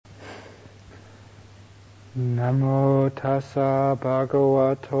Namo tassa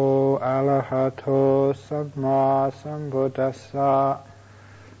bhagavato arahato samma sambuddhassa.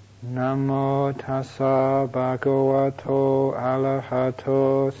 Namo tassa bhagavato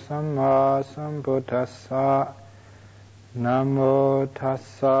arahato samma sambuddhassa. Namo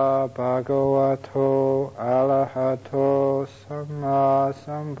tassa bhagavato arahato samma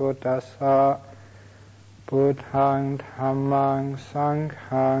sambuddhassa. Buddhaṃ dhammāṃ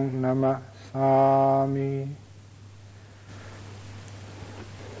saṅghāṃ namasāmi.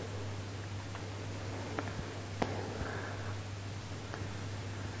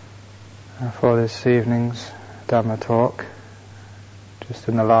 For this evening's Dhamma talk, just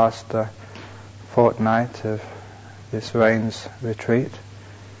in the last fortnight of this rains retreat,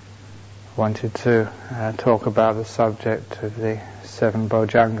 I wanted to talk about the subject of the 7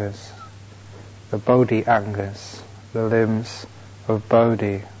 Bojjhangas, the Bojjhangas, the limbs of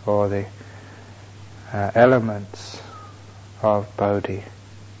Bodhi, or the elements of Bodhi.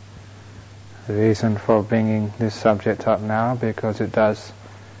 The reason for bringing this subject up now, because it does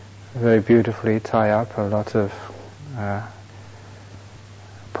very beautifully tie up a lot of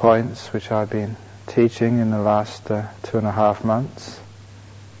points which I've been teaching in the last 2.5 months,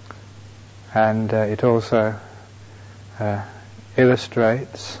 and it also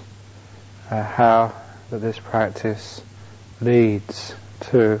illustrates how that this practice leads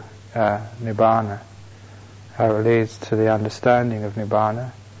to Nibbana, how it leads to the understanding of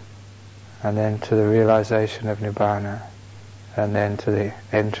Nibbana, and then to the realization of Nibbana, and then to the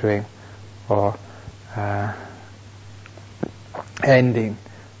entering or ending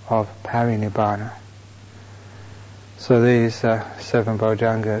of Parinibbana. So these 7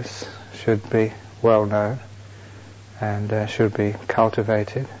 Bojjhangas should be well known and should be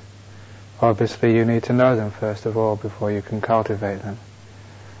cultivated. Obviously you need to know them first of all before you can cultivate them.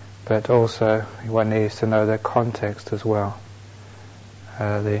 But also one needs to know their context as well.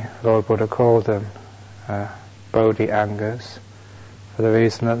 The Lord Buddha called them Bodhiangas for the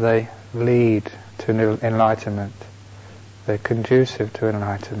reason that they lead to enlightenment. They're conducive to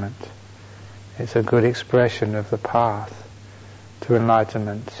enlightenment. It's a good expression of the path to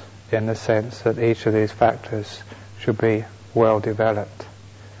enlightenment in the sense that each of these factors should be well developed.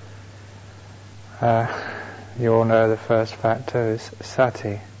 You all know the first factor is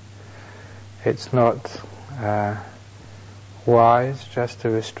sati. It's not wise just to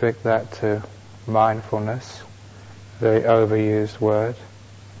restrict that to mindfulness, very overused word.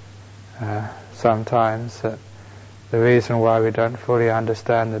 Sometimes the reason why we don't fully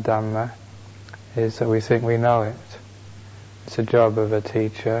understand the Dhamma is that we think we know it. It's a job of a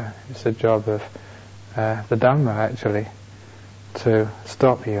teacher, it's a job of the Dhamma actually, to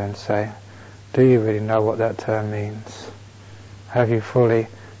stop you and say, do you really know what that term means? Have you fully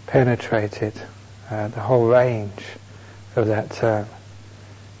penetrated the whole range of that term?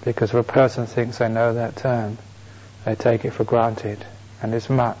 Because if a person thinks they know that term, they take it for granted, and there's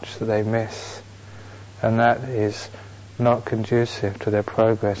much that they miss, and that is not conducive to their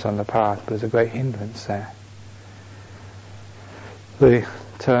progress on the path, but there's a great hindrance there. The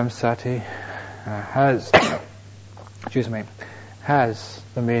term sati has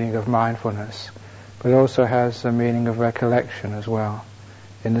the meaning of mindfulness, but also has the meaning of recollection as well,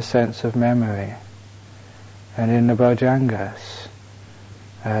 in the sense of memory. And in the Bojjhangas,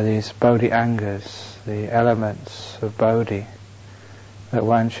 these Bodhiangas, the elements of Bodhi, that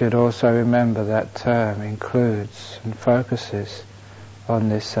one should also remember that term includes and focuses on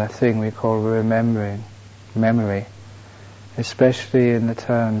this thing we call remembering, memory, especially in the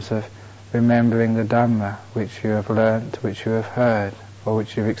terms of remembering the Dhamma which you have learnt, which you have heard, or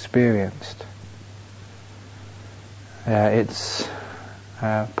which you've experienced. It's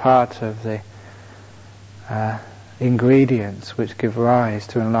part of the ingredients which give rise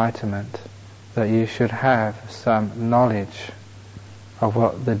to enlightenment, that you should have some knowledge of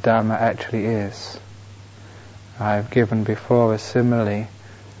what the Dhamma actually is. I've given before a simile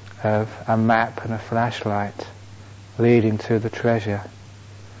of a map and a flashlight leading to the treasure.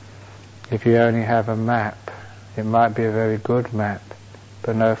 If you only have a map, it might be a very good map,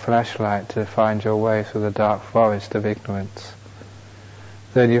 but no flashlight to find your way through the dark forest of ignorance.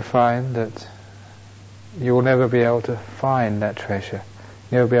 Then you find that you will never be able to find that treasure.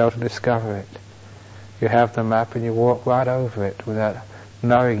 You'll never be able to discover it. You have the map and you walk right over it without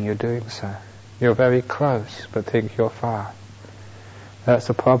knowing you're doing so. You're very close, but think you're far. That's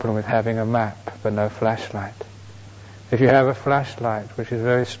the problem with having a map, but no flashlight. If you have a flashlight, which is a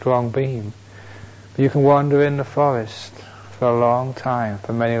very strong beam, you can wander in the forest for a long time,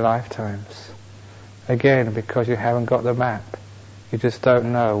 for many lifetimes. Again, because you haven't got the map. You just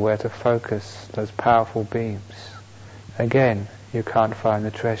don't know where to focus those powerful beams. Again, you can't find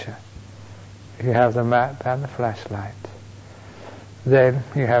the treasure. If you have the map and the flashlight, then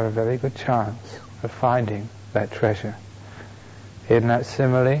you have a very good chance of finding that treasure. In that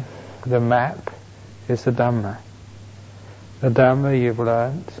simile, the map is the Dhamma. The Dhamma you've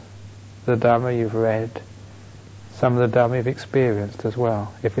learnt, the Dhamma you've read, some of the Dhamma you've experienced as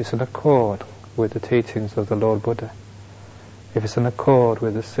well, if it's in accord with the teachings of the Lord Buddha, if it's in accord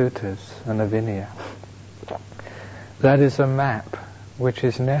with the suttas and the Vinaya. That is a map which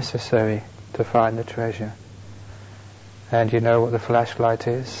is necessary to find the treasure. And you know what the flashlight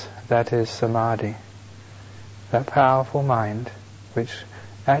is? That is samadhi. That powerful mind which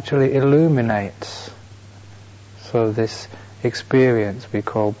actually illuminates this experience we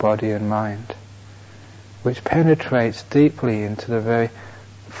call body and mind, which penetrates deeply into the very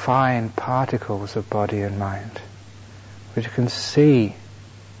fine particles of body and mind, which can see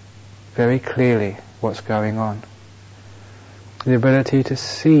very clearly what's going on. The ability to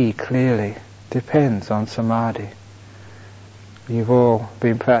see clearly depends on samadhi. You've all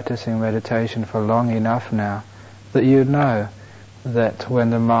been practicing meditation for long enough now that you know that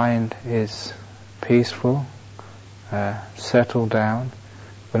when the mind is peaceful, settled down,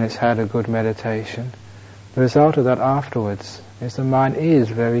 when it's had a good meditation, the result of that afterwards is the mind is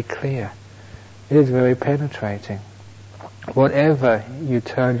very clear. It is very penetrating. Whatever you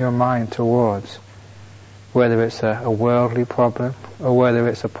turn your mind towards, whether it's a worldly problem or whether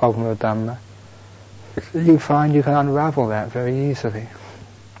it's a problem of Dhamma, you find you can unravel that very easily.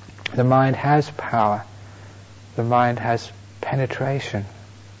 The mind has power. The mind has penetration.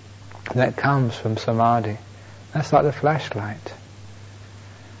 That comes from samadhi. That's like the flashlight.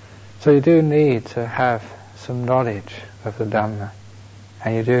 So you do need to have some knowledge of the Dhamma,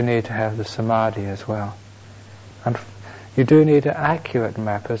 and you do need to have the samadhi as well. And you do need an accurate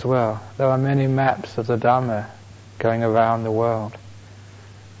map as well. There are many maps of the Dhamma going around the world,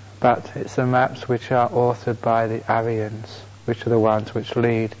 but it's the maps which are authored by the Aryans, which are the ones which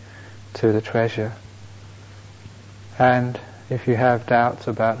lead to the treasure. And if you have doubts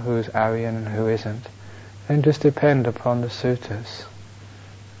about who's Aryan and who isn't, then just depend upon the suttas.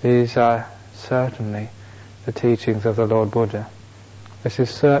 These are certainly the teachings of the Lord Buddha. This is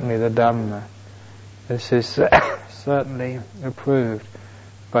certainly the Dhamma. This is certainly approved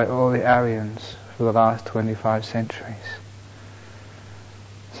by all the Aryans for the last 25 centuries.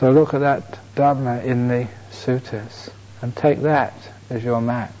 So look at that Dhamma in the suttas and take that as your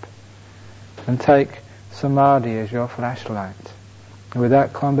map, and take samadhi as your flashlight. And with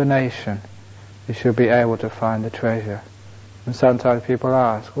that combination you should be able to find the treasure. And sometimes people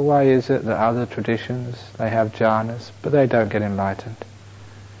ask, well, why is it that other traditions, they have jhanas, but they don't get enlightened?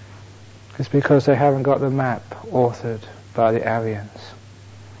 It's because they haven't got the map authored by the Aryans.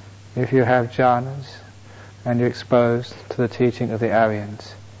 If you have jhanas and you're exposed to the teaching of the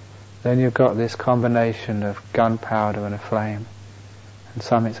Aryans, then you've got this combination of gunpowder and a flame, and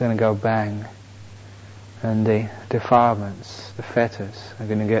something's going to go bang, and the defilements, the fetters, are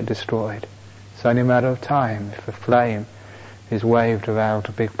going to get destroyed. It's only a matter of time if a flame is waved around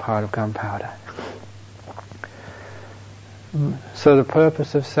a big pile of gunpowder. So the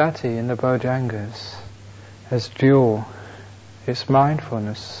purpose of sati in the Bojjhangas is dual. It's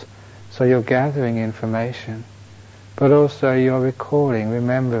mindfulness, so you're gathering information, but also you're recalling,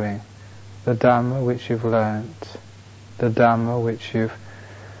 remembering the Dhamma which you've learnt, the Dhamma which you've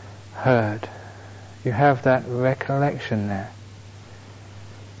heard. You have that recollection there.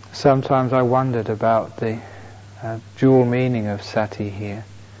 Sometimes I wondered about the dual meaning of sati here,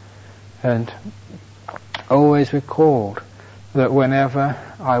 and always recalled that whenever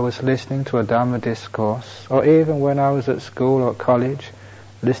I was listening to a Dhamma discourse, or even when I was at school or college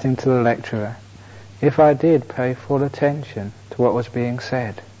listening to the lecturer, if I did pay full attention to what was being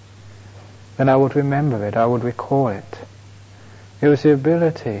said, then I would remember it, I would recall it. It was the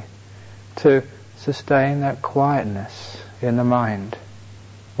ability to sustain that quietness in the mind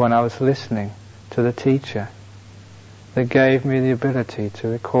when I was listening to the teacher that gave me the ability to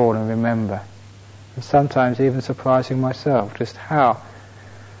recall and remember, and sometimes even surprising myself just how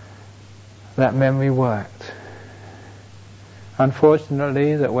that memory worked.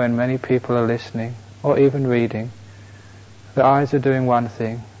 Unfortunately, that when many people are listening or even reading, the eyes are doing one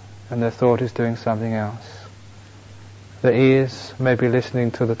thing and the thought is doing something else. The ears may be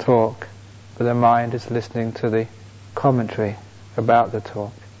listening to the talk, but the mind is listening to the commentary about the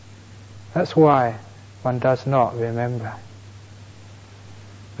talk. That's why one does not remember.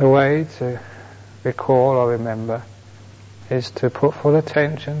 The way to recall or remember is to put full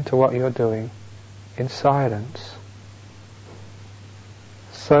attention to what you're doing in silence.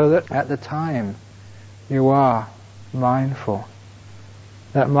 so that at the time you are mindful,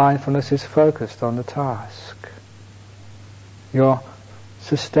 that mindfulness is focused on the task. You're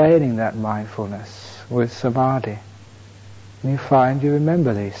sustaining that mindfulness with samadhi. And you find you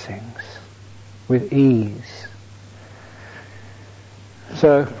remember these things with ease.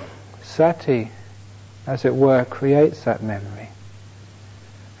 So sati, as it were, creates that memory.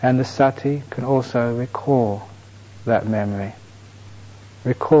 And the sati can also recall that memory,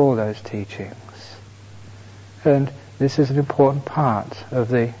 recall those teachings. And this is an important part of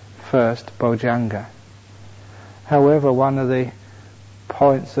the first Bojjhanga. However, one of the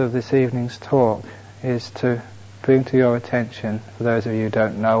points of this evening's talk is to bring to your attention, for those of you who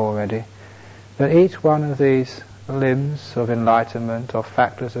don't know already, that each one of these limbs of enlightenment or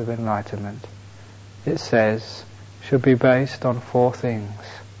factors of enlightenment, it says, should be based on four things: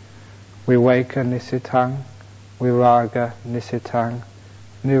 viveka nisitang, viraga nisitang,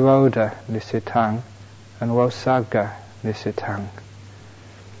 nirodha nisitang, and vosagga nisitang.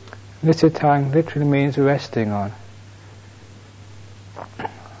 Nisitang literally means resting on.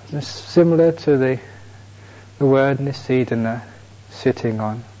 It's similar to the word nisidana, sitting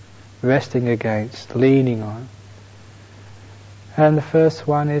on, resting against, leaning on. And the first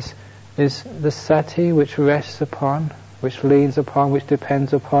one is the sati, which rests upon, which leans upon, which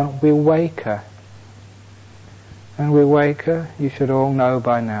depends upon viveka. And viveka, you should all know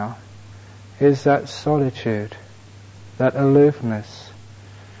by now, is that solitude, that aloofness,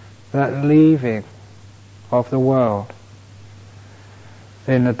 that leaving of the world.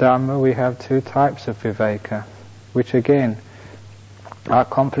 In the Dhamma we have two types of viveka, which again are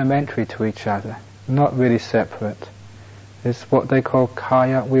complementary to each other, not really separate. It's what they call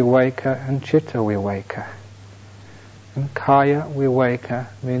kaya viveka and chitta viveka. And kaya viveka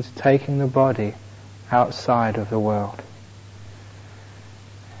means taking the body outside of the world.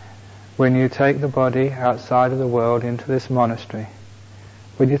 When you take the body outside of the world into this monastery,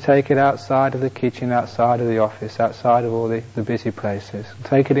 when you take it outside of the kitchen, outside of the office, outside of all the busy places,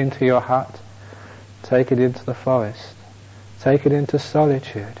 take it into your hut, take it into the forest, take it into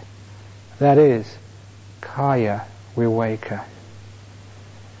solitude, that is kaya viveka.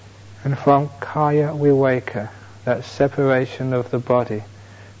 And from kaya viveka, that separation of the body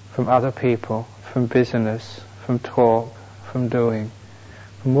from other people, from business, from talk, from doing,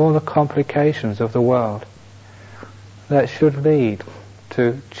 from all the complications of the world, that should lead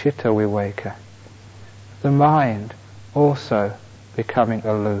to chitta viveka, the mind also becoming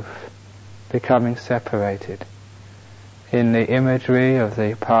aloof, becoming separated. In the imagery of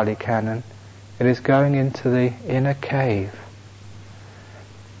the Pali Canon, it is going into the inner cave.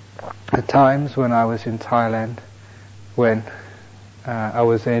 At times when I was in Thailand, when I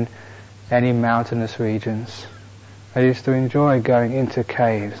was in any mountainous regions, I used to enjoy going into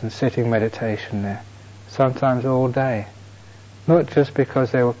caves and sitting meditation there, sometimes all day. Not just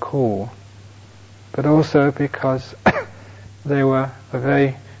because they were cool, but also because they were a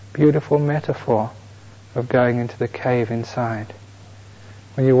very beautiful metaphor of going into the cave inside.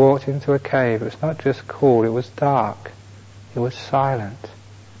 When you walked into a cave, it was not just cool, it was dark, it was silent.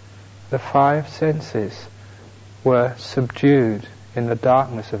 The five senses were subdued in the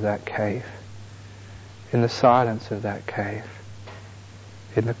darkness of that cave, in the silence of that cave,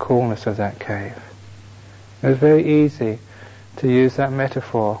 in the coolness of that cave. It was very easy to use that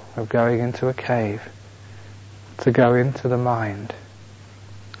metaphor of going into a cave, to go into the mind,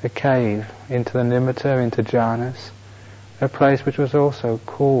 a cave, into the nimitta, into jhanas, a place which was also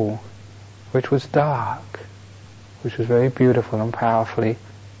cool, which was dark, which was very beautiful and powerfully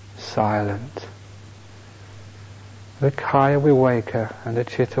silent. The kaya viveka and the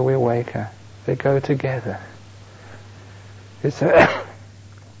chitta viveka, they go together. It's a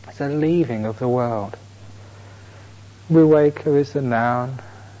leaving of the world. Viveka is the noun,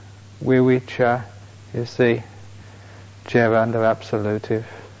 vivicca is the gerund or absolutive,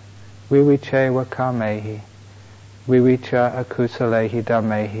 vivicewa kamehi, vivicca akusalehi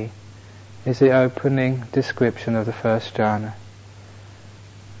dhammehi is the opening description of the first jhana.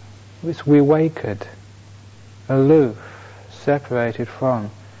 It's vivekad, aloof, separated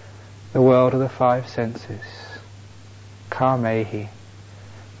from the world of the five senses. Kamehi.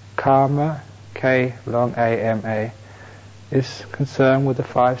 Karma, K long A-M-A, is concerned with the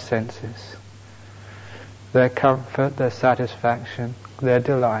five senses. Their comfort, their satisfaction, their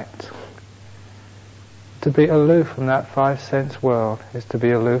delight. To be aloof from that five sense world is to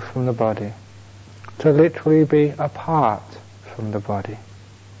be aloof from the body. To literally be apart from the body.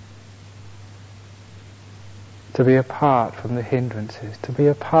 To be apart from the hindrances, to be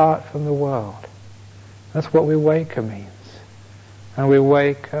apart from the world. That's what viveka means. And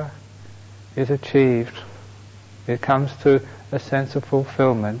viveka is achieved. It comes to a sense of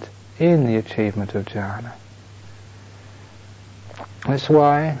fulfillment in the achievement of jhana. That's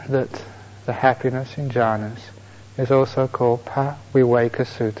why that the happiness in jhanas is also called pa-viveka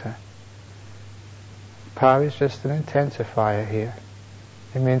sutta. Pa is just an intensifier here.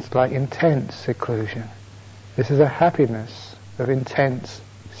 It means like intense seclusion. This is a happiness of intense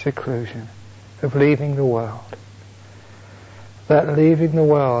seclusion, of leaving the world. That leaving the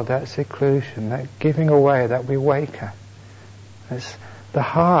world, that seclusion, that giving away, that viveka, is the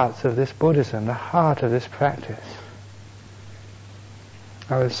heart of this Buddhism, the heart of this practice.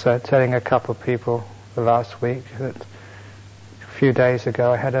 I was telling a couple of people last week that a few days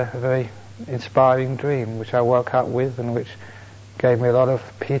ago I had a very inspiring dream which I woke up with and which gave me a lot of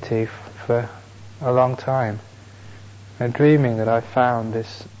pity for a long time. And dreaming that I found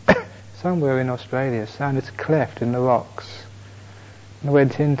this somewhere in Australia, found this cleft in the rocks. And I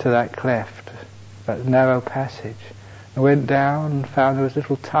went into that cleft, that narrow passage. I went down and found there was a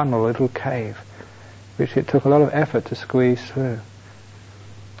little tunnel, a little cave, which it took a lot of effort to squeeze through.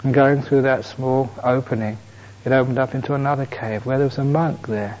 And going through that small opening, it opened up into another cave where there was a monk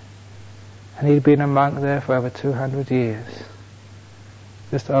there. And he'd been a monk there for over 200 years.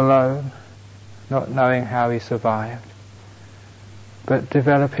 Just alone, not knowing how he survived. But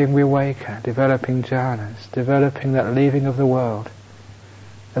developing viveka, developing jhanas, developing that leaving of the world.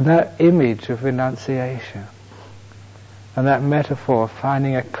 And that image of renunciation. And that metaphor of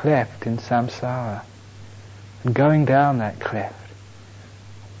finding a cleft in samsara. And going down that cleft.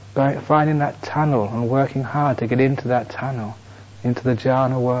 Finding that tunnel and working hard to get into that tunnel, into the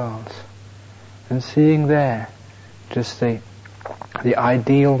jhana worlds, and seeing there just the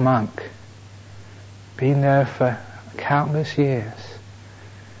ideal monk, been there for countless years,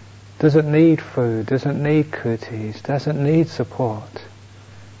 doesn't need food, doesn't need kutis, doesn't need support,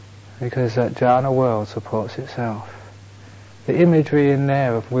 because that jhana world supports itself. The imagery in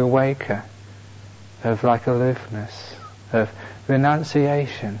there of viveka, of like aloofness, of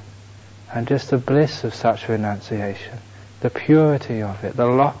renunciation, and just the bliss of such renunciation, the purity of it, the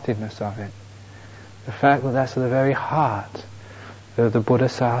loftiness of it, the fact that that's at the very heart of the Buddha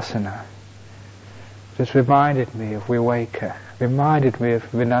Sasana, just reminded me of viveka, reminded me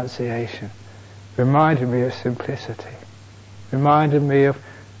of renunciation, reminded me of simplicity, reminded me of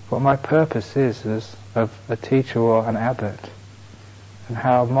what my purpose is as of a teacher or an abbot, and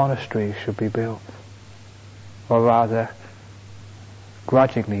how monasteries should be built, or rather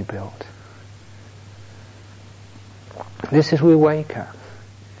grudgingly built. This is viveka.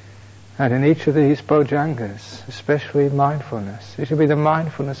 And in each of these Bojjhangas, especially mindfulness, it should be the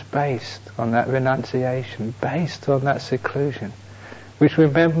mindfulness based on that renunciation, based on that seclusion, which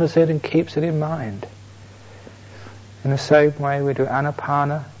remembers it and keeps it in mind. In the same way we do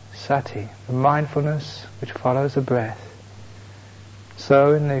anapana sati, the mindfulness which follows the breath.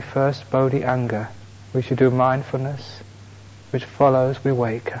 So in the first Bojjhanga, we should do mindfulness which follows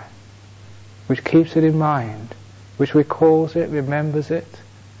viveka, which keeps it in mind, which recalls it, remembers it,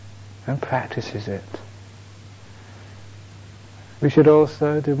 and practices it. We should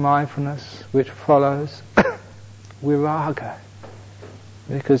also do mindfulness which follows viraga,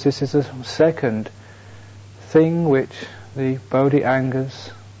 because this is the second thing which the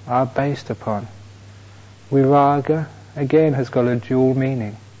Bodhisangas are based upon. Viraga, again, has got a dual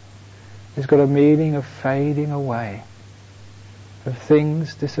meaning. It's got a meaning of fading away, of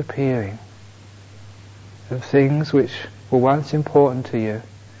things disappearing, of things which were once important to you,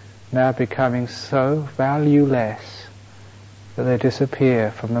 now becoming so valueless that they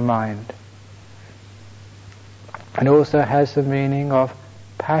disappear from the mind. And also has the meaning of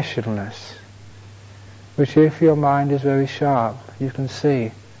passionless, which if your mind is very sharp, you can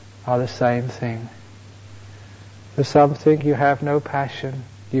see are the same thing. For something you have no passion,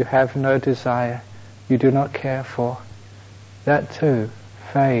 you have no desire, you do not care for, that too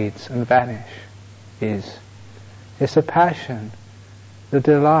fades and vanishes. It's the passion, the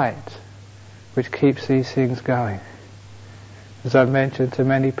delight, which keeps these things going. As I've mentioned to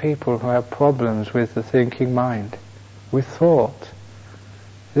many people who have problems with the thinking mind, with thought,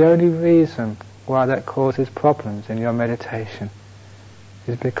 the only reason why that causes problems in your meditation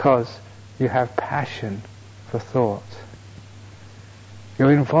is because you have passion for thought.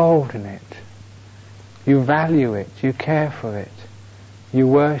 You're involved in it. You value it. You care for it. You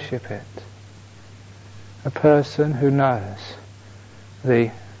worship it. A person who knows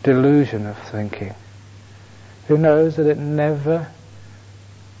the delusion of thinking, who knows that it never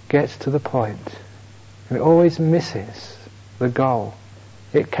gets to the point, it always misses the goal.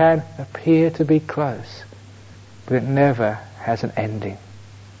 It can appear to be close, but it never has an ending.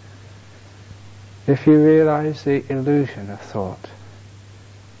 If you realize the illusion of thought,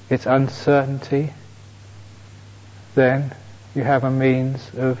 its uncertainty, then you have a means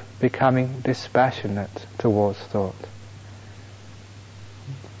of becoming dispassionate towards thought.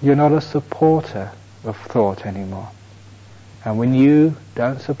 You're not a supporter of thought anymore. And when you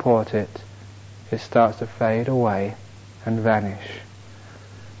don't support it, it starts to fade away and vanish.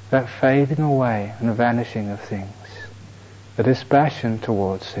 That fading away and vanishing of things, the dispassion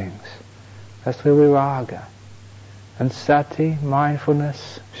towards things, that's the viraga. And sati,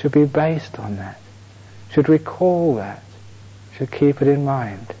 mindfulness, should be based on that, should recall that, should keep it in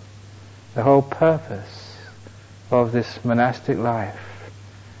mind. The whole purpose of this monastic life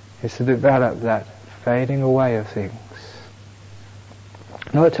is to develop that fading away of things.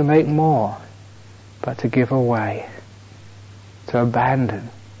 Not to make more, but to give away, to abandon,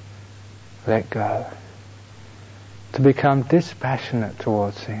 let go, to become dispassionate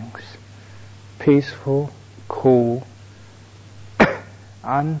towards things, peaceful, cool,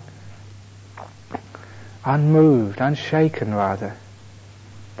 unmoved, unshaken rather,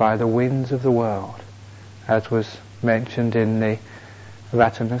 by the winds of the world, as was mentioned in the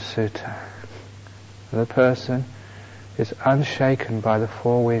Ratana Sutta. The person is unshaken by the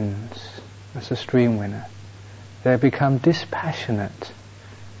four winds, as a stream winner. They become dispassionate.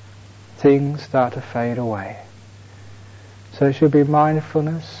 Things start to fade away. So it should be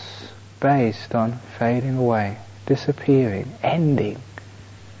mindfulness based on fading away, disappearing, ending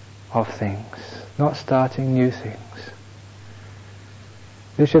of things, not starting new things.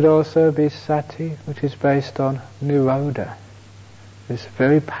 It should also be sati, which is based on nirodha, this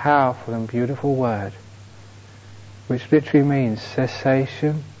very powerful and beautiful word, which literally means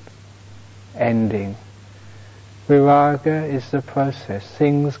cessation, ending. Viraga is the process,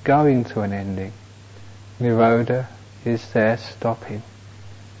 things going to an ending. Nirodha is their stopping.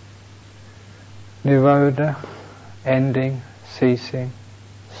 Nirodha, ending, ceasing,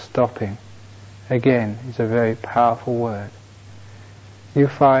 stopping, again, is a very powerful word. You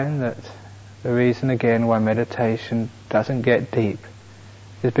find that the reason again why meditation doesn't get deep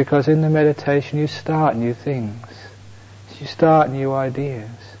is because in the meditation you start new things. You start new ideas.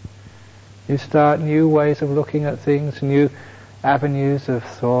 You start new ways of looking at things, new avenues of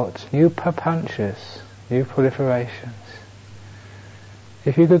thought, new papanchas, new proliferations.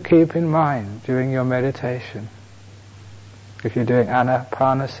 If you could keep in mind during your meditation, if you're doing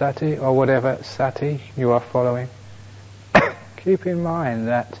anapanasati or whatever sati you are following, keep in mind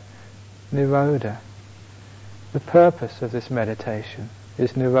that nirodha, the purpose of this meditation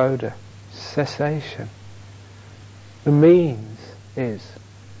is nirodha, cessation. The means is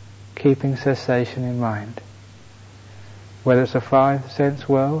keeping cessation in mind. Whether it's a five sense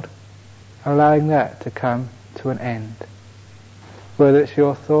world, allowing that to come to an end. Whether it's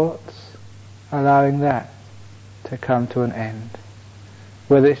your thoughts, allowing that to come to an end.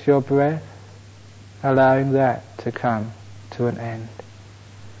 Whether it's your breath, allowing that to come to an end.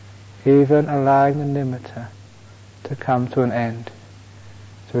 Even allowing the nimitta to come to an end,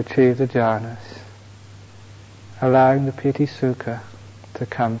 to achieve the jhanas. Allowing the piti sukha to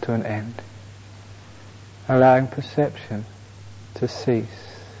come to an end. Allowing perception to cease.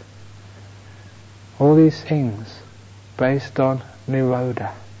 All these things based on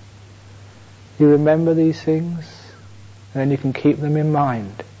nirodha. You remember these things, and then you can keep them in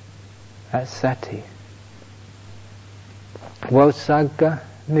mind. That's sati. Vosagga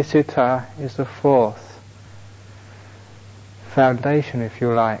Nisutta is the fourth foundation, if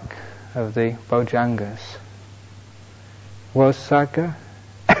you like, of the Bojjhangas. Vosagga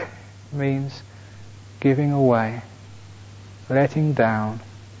means giving away, letting down,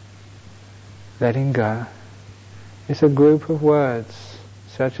 letting go. It's a group of words,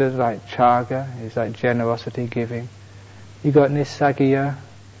 such as like chaga, is like generosity giving. You got nissaggiya,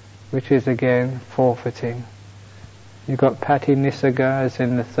 which is again forfeiting. You got pati nissaga, as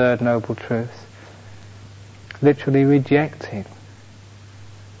in the third noble truth, literally rejecting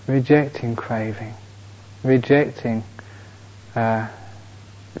craving, rejecting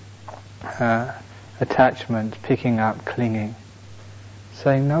attachment, picking up, clinging,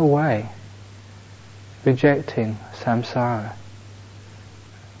 saying no way, rejecting samsara,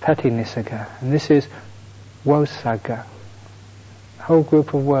 pati nissaga. And this is vosagga, a whole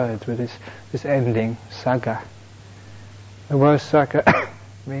group of words with this ending, sagga. The vosagga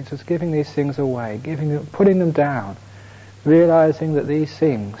means just giving these things away, putting them down, realizing that these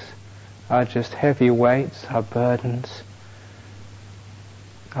things are just heavy weights, are burdens,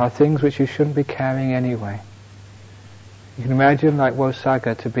 are things which you shouldn't be carrying anyway. You can imagine like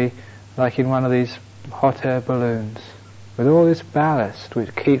vosagga to be like in one of these hot air balloons. with all this ballast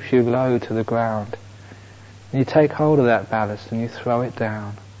which keeps you low to the ground. And you take hold of that ballast and you throw it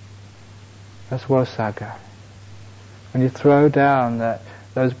down. That's Vojjhanga. When you throw down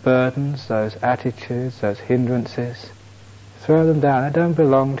those burdens, those attitudes, those hindrances, throw them down. They don't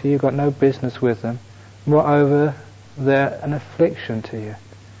belong to you. You've got no business with them. Moreover, they're an affliction to you.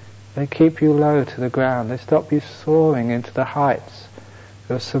 They keep you low to the ground. They stop you soaring into the heights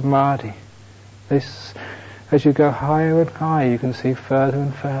of samadhi. As you go higher and higher, you can see further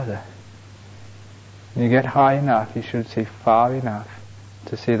and further. When you get high enough, you should see far enough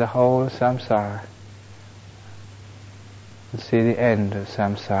to see the whole of samsara and see the end of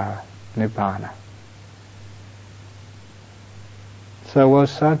samsara, nibbana. So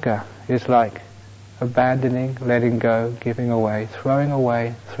Vojjhanga is like abandoning, letting go, giving away, throwing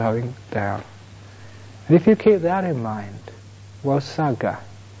down. And if you keep that in mind, Vojjhanga,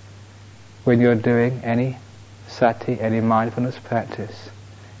 when you're doing any sati, any mindfulness practice,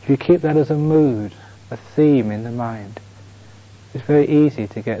 if you keep that as a mood, a theme in the mind, it's very easy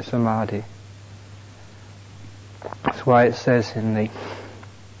to get samadhi. That's why it says in the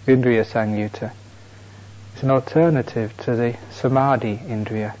Indriya Samyutta, it's an alternative to the samadhi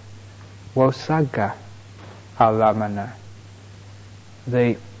indriya, Vojjhanga aramana.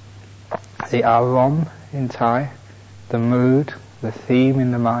 The aram in Thai, the mood, the theme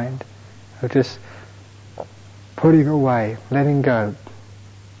in the mind, of just putting away, letting go,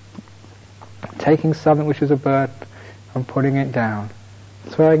 taking something which is a burden and putting it down,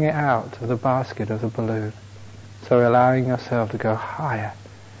 throwing it out of the basket of the balloon. So allowing yourself to go higher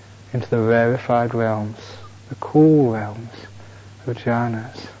into the rarefied realms, the cool realms of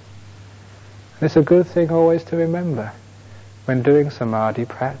jhanas. And it's a good thing always to remember when doing samadhi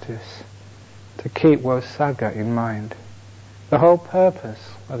practice, to keep Vojjhanga in mind. The whole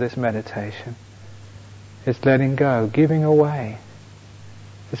purpose of this meditation is letting go, giving away.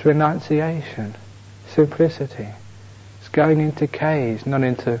 It's renunciation, simplicity. It's going into caves, not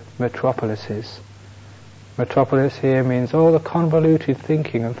into metropolises. Metropolis here means all the convoluted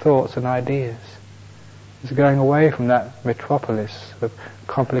thinking and thoughts and ideas. It's going away from that metropolis of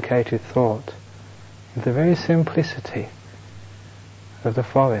complicated thought into the very simplicity of the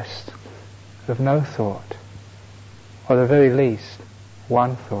forest, of no thought, or the very least,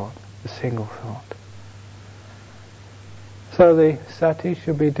 one thought, a single thought. So the sati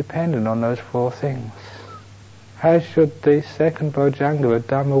should be dependent on those four things. How should the second Bojjhanga of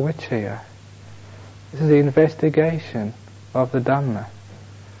Dhamma Vichaya? This is the investigation of the Dhamma.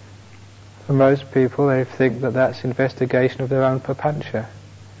 For most people, they think that that's investigation of their own papancha.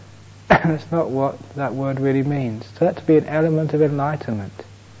 That's not what that word really means. So that to be an element of enlightenment.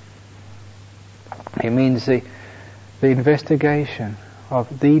 It means the investigation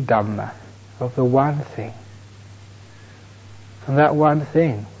of the Dhamma, of the one thing. And that one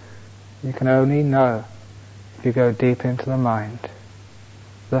thing you can only know if you go deep into the mind.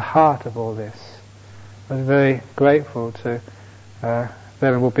 The heart of all this. I was very grateful to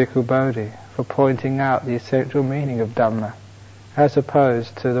Venerable Bhikkhu Bodhi for pointing out the essential meaning of Dhamma as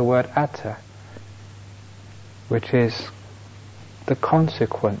opposed to the word atta, which is the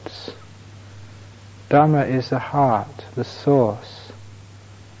consequence. Dhamma is the heart, the source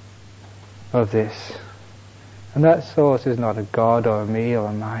of this. And that source is not a God or a me or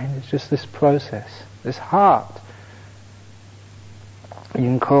a mind, it's just this process, this heart. You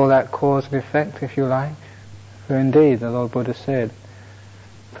can call that cause and effect if you like, for indeed the Lord Buddha said,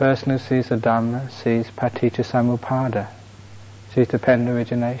 the person who sees the Dhamma sees paticca samuppada, sees dependent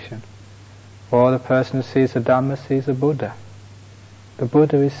origination. Or the person who sees the Dhamma sees the Buddha. The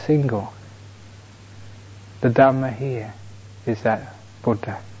Buddha is single. The Dhamma here is that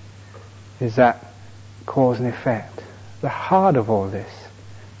Buddha, is that cause and effect. The heart of all this,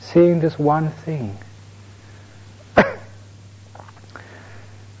 seeing just one thing.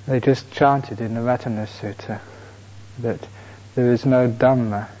 They just chanted in the Ratana Sutta that there is no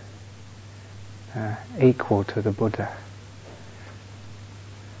Dhamma equal to the Buddha,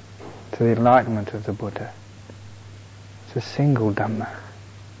 to the enlightenment of the Buddha. It's a single Dhamma.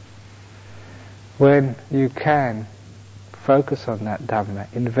 When you can focus on that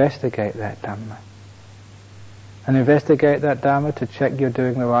Dhamma, investigate that Dhamma, and investigate that Dhamma to check you're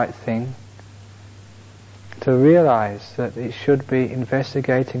doing the right thing, to realize that it should be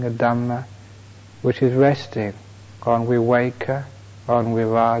investigating a Dhamma which is resting on viveka, on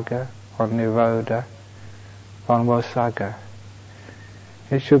viraga, on nirodha, on Vojjhanga.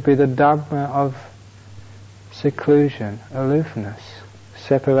 It should be the Dhamma of seclusion, aloofness,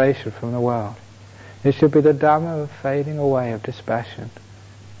 separation from the world. It should be the Dhamma of fading away of dispassion.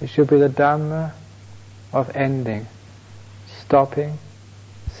 It should be the Dhamma of ending, stopping,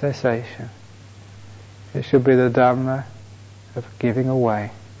 cessation. It should be the Dhamma of giving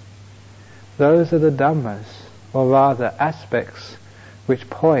away. Those are the Dhammas, or rather aspects, which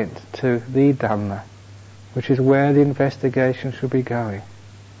point to the Dhamma, which is where the investigation should be going.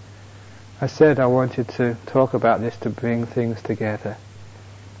 I said I wanted to talk about this to bring things together.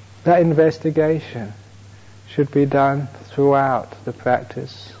 That investigation should be done throughout the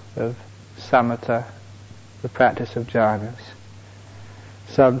practice of samatha, the practice of jhanas.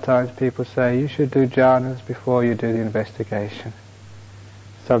 Sometimes people say you should do jhanas before you do the investigation.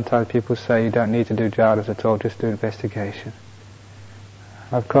 Sometimes people say you don't need to do jhanas at all, just do investigation.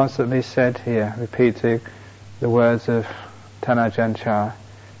 I've constantly said here, repeating the words of Ajahn Chah,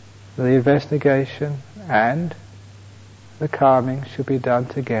 the investigation and the calming should be done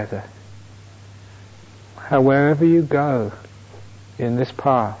together. Wherever you go in this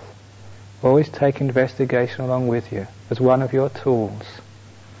path, always take investigation along with you as one of your tools.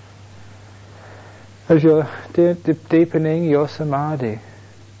 As you're deepening your samadhi,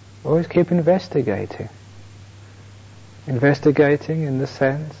 always keep investigating. Investigating in the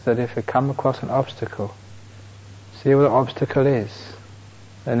sense that if you come across an obstacle, see what the obstacle is.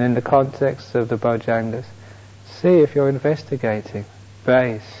 And in the context of the Bojjhangas, see if you're investigating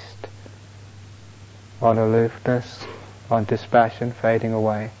based on aloofness, on dispassion fading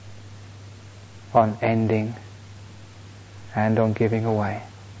away, on ending, and on giving away.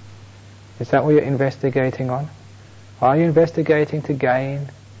 Is that what you're investigating on? Are you investigating to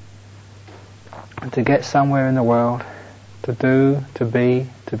gain, to get somewhere in the world, to do, to be,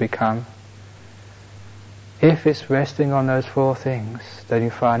 to become? If it's resting on those four things, then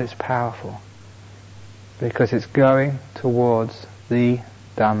you find it's powerful, because it's going towards the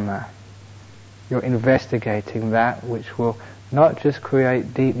Dhamma. You're investigating that which will not just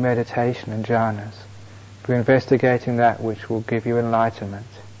create deep meditation and jhanas, but you're investigating that which will give you enlightenment.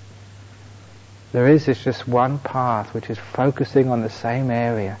 There is just one path which is focusing on the same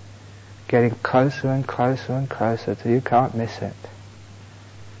area, getting closer and closer and closer till you can't miss it.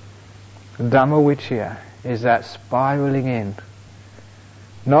 Dhamma Vichaya is that spiraling in,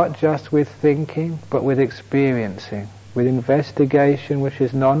 not just with thinking, but with experiencing, with investigation which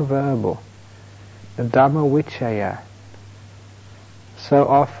is non-verbal. The Dhamma Vichaya. So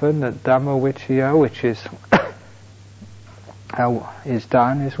often that Dhamma Vichaya, which is how is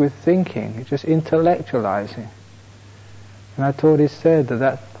done, is with thinking, it's just intellectualizing. And I've already said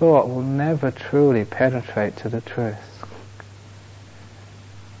that thought will never truly penetrate to the truth.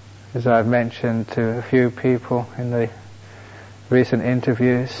 As I've mentioned to a few people in the recent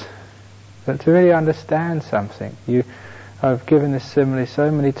interviews, that to really understand something, I've given this simile so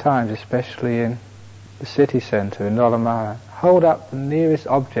many times, especially in the city centre in Nolamara. Hold up the nearest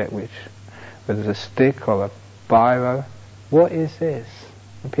object, whether it's a stick or a biro. What is this?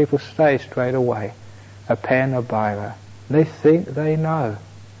 And people say straight away, a pen or biro. They think they know.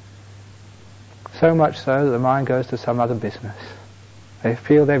 So much so that the mind goes to some other business. They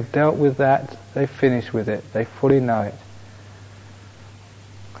feel they've dealt with that, they've finished with it, they fully know it.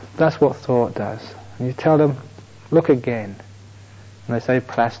 That's what thought does. And you tell them, look again. And they say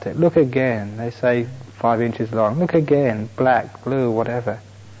plastic. Look again. They say 5 inches long. Look again. Black, blue, whatever.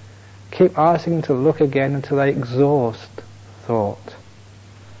 Keep asking them to look again until they exhaust thought.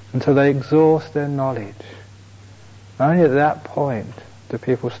 Until they exhaust their knowledge. Only at that point do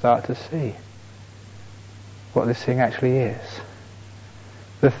people start to see what this thing actually is.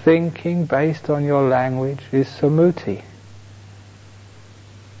 The thinking based on your language is sammuti.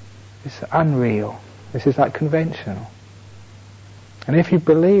 It's unreal. This is like conventional. And if you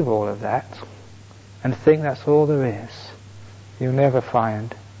believe all of that and think that's all there is, you'll never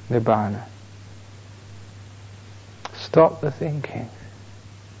find Nibbana. Stop the thinking.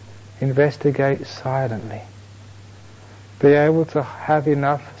 Investigate silently. Be able to have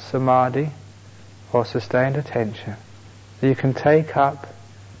enough samadhi or sustained attention that you can take up,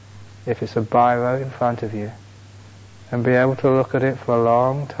 if it's a biro in front of you, and be able to look at it for a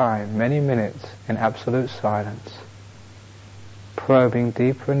long time, many minutes, in absolute silence, probing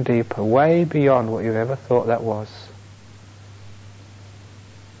deeper and deeper, way beyond what you ever thought that was.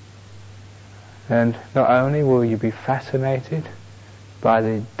 And not only will you be fascinated by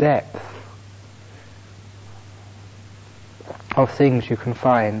the depth of things you can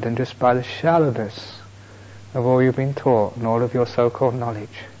find, and just by the shallowness of all you've been taught and all of your so-called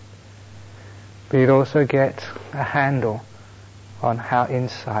knowledge, but you'd also get a handle on how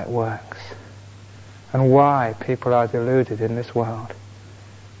insight works and why people are deluded in this world.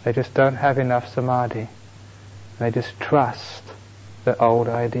 They just don't have enough samadhi. They just trust the old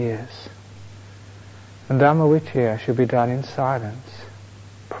ideas. And Dhamma-vichaya should be done in silence,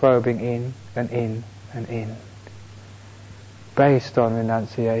 probing in and in and in, based on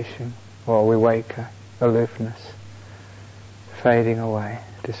renunciation or viveka, aloofness, fading away,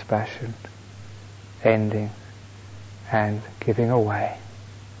 dispassion, ending and giving away.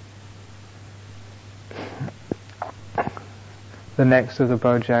 The next of the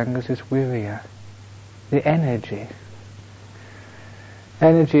Bojjhangas is virya, the energy.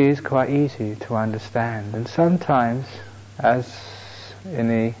 Energy is quite easy to understand, and sometimes, as in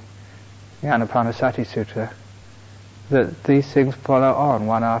the Anapanasati Sutta, that these things follow on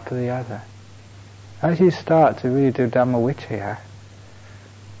one after the other. As you start to really do Dhamma-vichaya,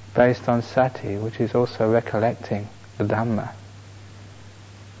 based on sati, which is also recollecting the Dhamma,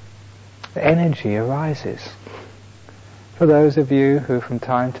 the energy arises. For those of you who from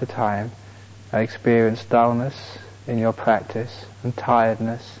time to time experience dullness in your practice and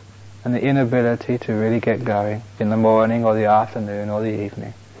tiredness and the inability to really get going in the morning or the afternoon or the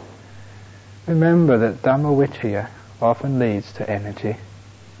evening, remember that Dhamma-vichaya often leads to energy.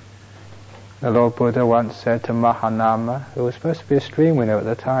 The Lord Buddha once said to Mahanama, who was supposed to be a stream winner at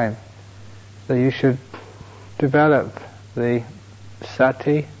the time, that you should develop the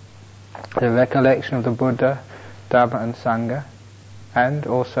sati, the recollection of the Buddha, Dhamma and Sangha, and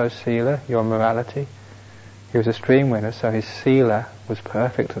also sila, your morality. He was a stream winner, so his sila was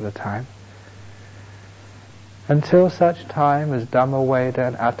perfect at the time. Until such time as Dhamma-veda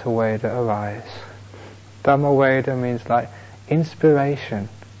and Attha-veda arise. Dhamma-veda means like inspiration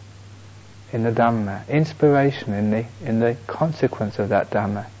in the Dhamma, inspiration in the consequence of that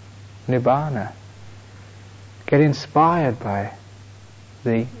Dhamma, nibbana. Get inspired by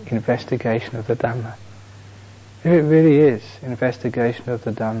the investigation of the Dhamma. If it really is investigation of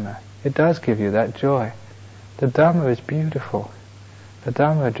the Dhamma, it does give you that joy. The Dhamma is beautiful. The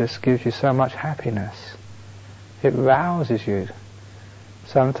Dhamma just gives you so much happiness. It rouses you.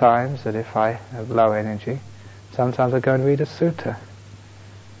 Sometimes, that if I have low energy, sometimes I go and read a sutta,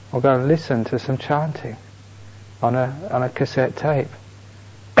 or go and listen to some chanting on a cassette tape.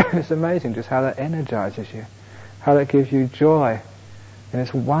 It's amazing just how that energizes you, how that gives you joy in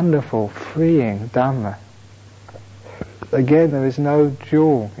this wonderful, freeing Dhamma. Again, there is no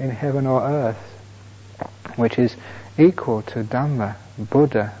jewel in heaven or earth which is equal to Dhamma,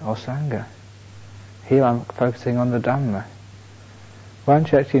 Buddha or Sangha. Here I'm focusing on the Dhamma.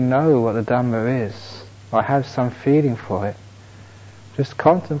 Once you actually know what the Dhamma is, or have some feeling for it, just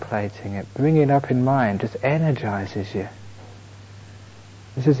contemplating it, bringing it up in mind, just energizes you.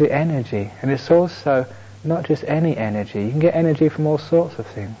 This is the energy, and it's also not just any energy. You can get energy from all sorts of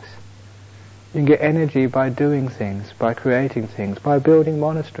things. You can get energy by doing things, by creating things, by building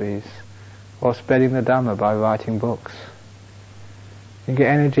monasteries, or spreading the Dhamma by writing books. You can get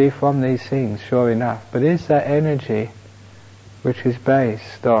energy from these things, sure enough, but is that energy which is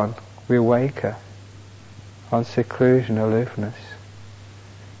based on viveka, on seclusion, aloofness?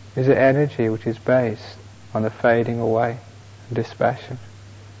 Is it energy which is based on the fading away and dispassion?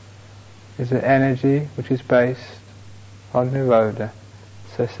 Is it energy which is based on nirodha,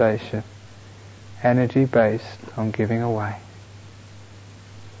 cessation? Energy based on giving away.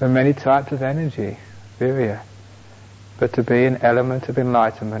 There are many types of energy, virya, but to be an element of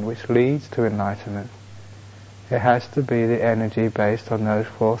enlightenment which leads to enlightenment, it has to be the energy based on those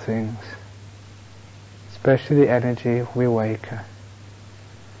four things, especially the energy of viveka.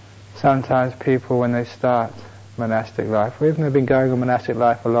 Sometimes people, when they start monastic life, or even they've been going on monastic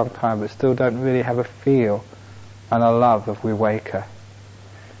life for a long time, but still don't really have a feel and a love of viveka.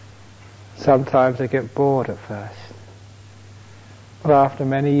 Sometimes they get bored at first. But after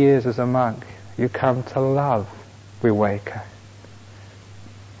many years as a monk, you come to love viveka.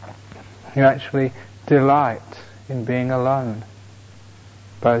 You actually delight in being alone,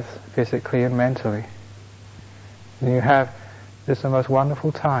 both physically and mentally. And you have this the most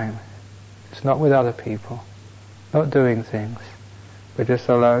wonderful time. It's not with other people, not doing things, but just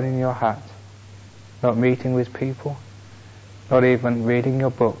alone in your hut, not meeting with people, not even reading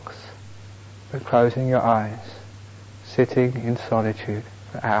your books, but closing your eyes, sitting in solitude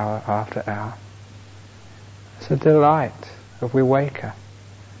for hour after hour. It's a delight of viveka.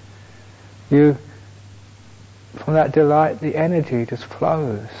 From that delight, the energy just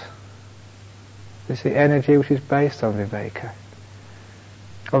flows. It's the energy which is based on viveka.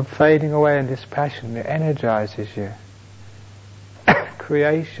 On fading away and dispassion, it energizes you.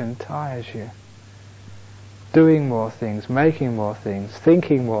 Creation tires you. Doing more things, making more things,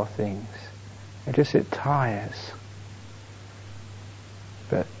 thinking more things, it tires.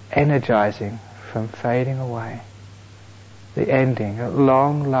 But energizing from fading away, the ending at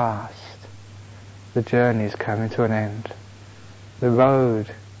long last, the journey is coming to an end. The road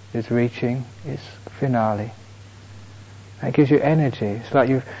is reaching its finale. That gives you energy. It's like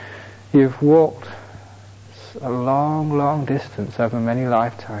you've walked a long, long distance over many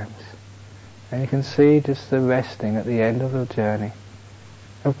lifetimes, and you can see just the resting at the end of the journey.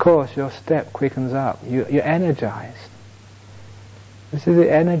 Of course, your step quickens up. You're energized. This is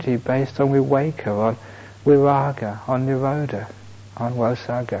the energy based on viveka, on viraga, on nirodha, on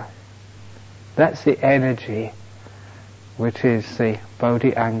vosagga. That's the energy which is the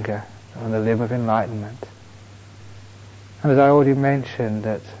Bojjhanga, on the limb of enlightenment. And as I already mentioned,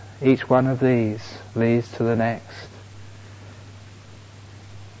 that each one of these leads to the next.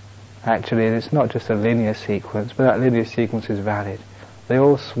 Actually, it's not just a linear sequence, but that linear sequence is valid. They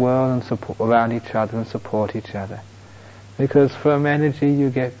all swirl and support around each other and support each other. Because from energy you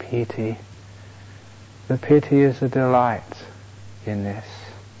get piti. The piti is the delight in this.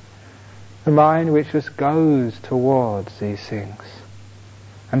 The mind which just goes towards these things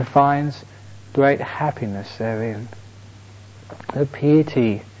and finds great happiness therein. The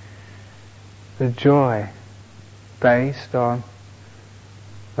piti, the joy, based on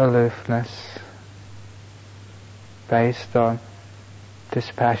aloofness, based on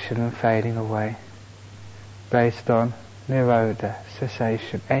dispassion and fading away, based on nirodha,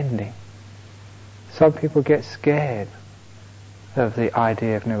 cessation, ending. Some people get scared of the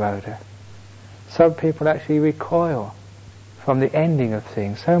idea of nirodha. Some people actually recoil from the ending of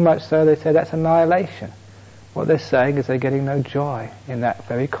things, so much so they say that's annihilation. What they're saying is they're getting no joy in that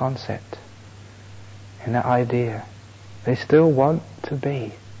very concept, in that idea. They still want to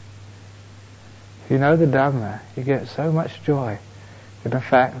be. If you know the Dhamma, you get so much joy in the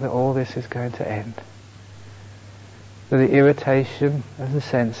fact that all this is going to end. That the irritation of the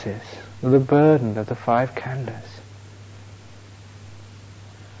senses, the burden of the five khandhas,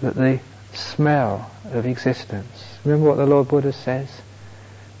 that the smell of existence. Remember what the Lord Buddha says?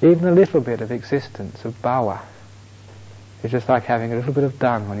 Even a little bit of existence, of bhava, is just like having a little bit of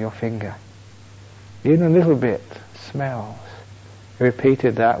dung on your finger. Even a little bit smells. He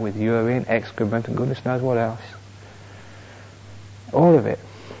repeated that with urine, excrement, and goodness knows what else. All of it,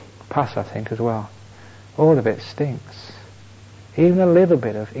 pus I think as well, all of it stinks. Even a little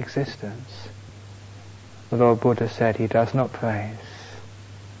bit of existence, the Lord Buddha said he does not praise.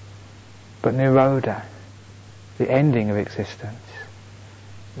 But nirodha, the ending of existence,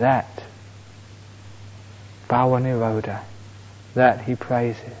 that, bhava nirodha, that he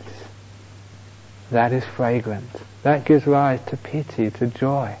praises. That is fragrant. That gives rise to piti, to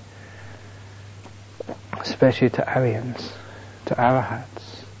joy, especially to Aryans, to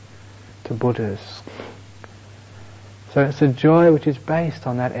Arahats, to Buddhas. So it's a joy which is based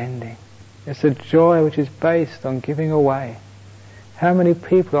on that ending. It's a joy which is based on giving away. How many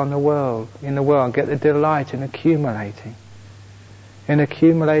people in the world get the delight in accumulating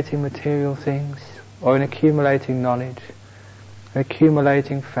material things, or in accumulating knowledge,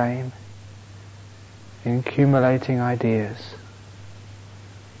 accumulating fame, in accumulating ideas?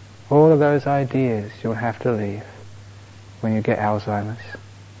 All of those ideas you'll have to leave when you get Alzheimer's.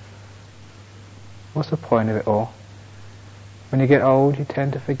 What's the point of it all? When you get old, you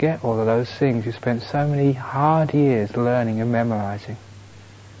tend to forget all of those things you spent so many hard years learning and memorizing.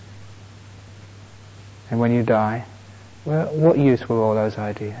 And when you die, well, what use were all those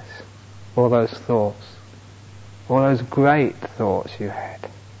ideas, all those thoughts, all those great thoughts you had,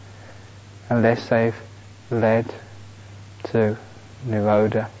 unless they've led to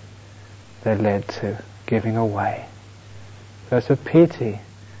nirodha, they're led to giving away. So it's a piti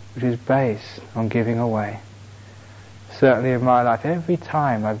which is based on giving away. Certainly in my life, every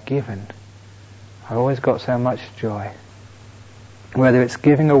time I've given, I've always got so much joy. Whether it's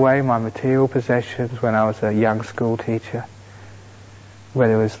giving away my material possessions when I was a young school teacher,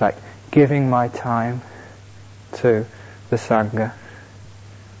 whether it was like giving my time to the Sangha,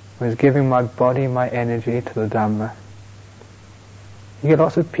 was giving my body, my energy to the Dhamma. You get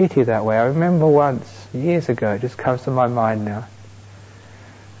lots of piti that way. I remember once, years ago, it just comes to my mind now,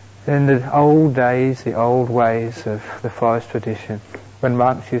 in the old days, the old ways of the forest tradition, when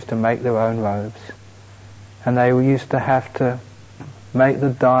monks used to make their own robes, and they used to have to make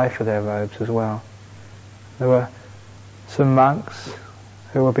the dye for their robes as well. There were some monks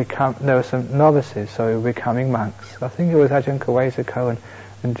who were there were some novices, so who were becoming monks. I think it was Ajahn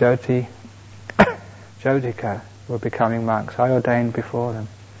and Jyotika were becoming monks. I ordained before them.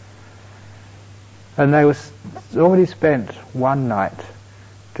 And they already spent one night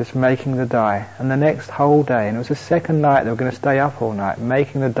just making the dye, and the next whole day, and it was the second night they were going to stay up all night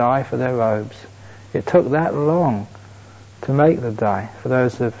making the dye for their robes. It took that long to make the dye. For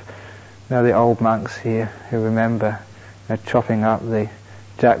those of the old monks here who remember chopping up the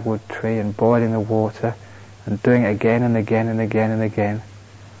jackwood tree and boiling the water and doing it again and again and again and again,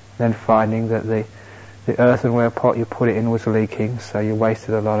 then finding that the earthenware pot you put it in was leaking, so you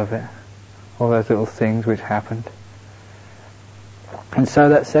wasted a lot of it. All those little things which happened. And so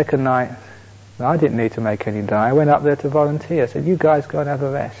that second night, I didn't need to make any dye. I went up there to volunteer. I said, you guys go and have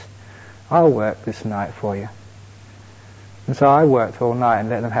a rest. I'll work this night for you. And so I worked all night and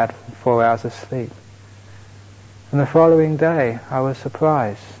let them have 4 hours of sleep. And the following day, I was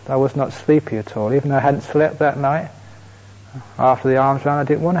surprised. I was not sleepy at all. Even though I hadn't slept that night, after the alms round, I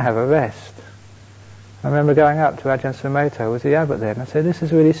didn't want to have a rest. I remember going up to Ajahn Sumedho, who was the abbot there, and I said, this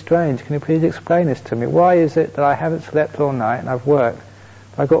is really strange. Can you please explain this to me? Why is it that I haven't slept all night and I've worked,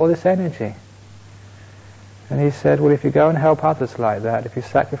 but I've got all this energy? And he said, well, if you go and help others like that, if you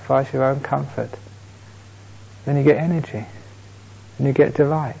sacrifice your own comfort, then you get energy, and you get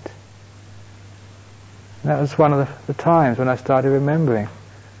delight. And that was one of the times when I started remembering,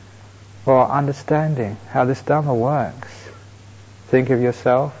 or understanding, how this Dhamma works. Think of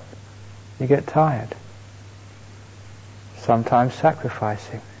yourself, you get tired. Sometimes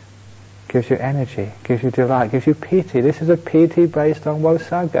sacrificing gives you energy, gives you delight, gives you piti. This is a piti based on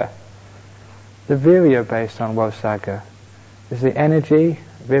vosagga. The virya based on vosagga is the energy,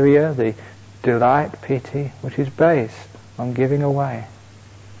 virya, the delight, piti, which is based on giving away,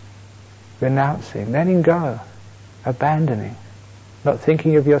 renouncing, letting go, abandoning, not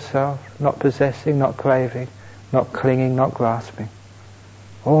thinking of yourself, not possessing, not craving, not clinging, not grasping.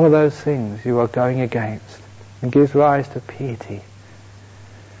 All of those things you are going against, and gives rise to piti.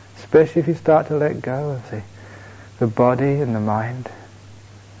 Especially if you start to let go of the body and the mind.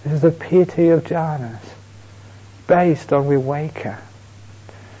 This is the piti of jhanas, based on viveka.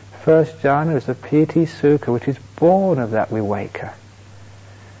 First jhana is the piti sukha, which is born of that viveka.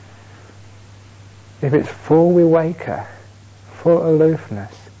 If it's full viveka, full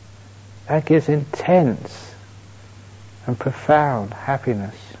aloofness, that gives intense and profound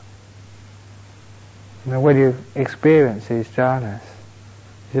happiness. You know, when you experience these jhanas,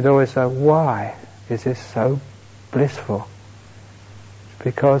 you should always say, why is this so blissful? It's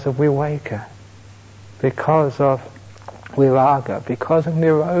because of viveka, because of viraga, because of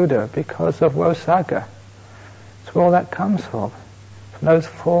nirodha, because of vosagga. That's where all that comes from those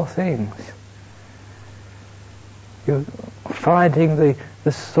 4 things. You're finding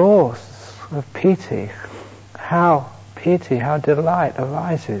the source of piti, how delight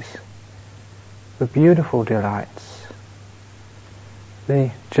arises, the beautiful delights.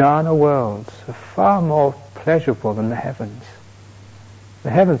 The jhana worlds are far more pleasurable than the heavens. The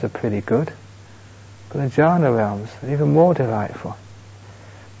heavens are pretty good, but the jhana realms are even more delightful.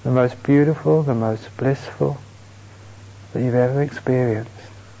 The most beautiful, the most blissful that you've ever experienced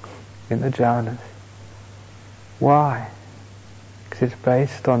in the jhanas. Why? Because it's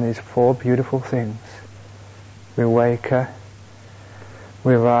based on these 4 beautiful things. Viveka,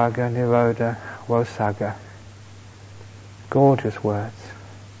 viraga, nirodha, vosagga. Gorgeous words.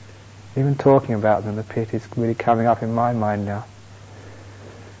 Even talking about them, the piti is really coming up in my mind now.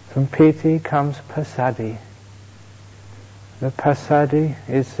 From piti comes passaddhi. The passaddhi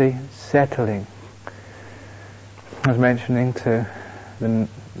is the settling. I was mentioning to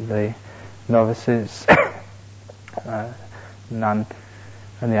the novices, nun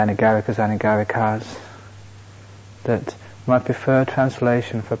and the anagarikas, that my preferred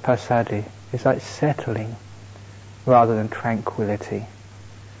translation for passaddhi is like settling rather than tranquility.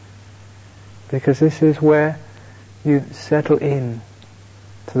 Because this is where you settle in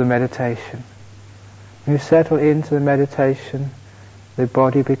to the meditation. When you settle into the meditation, the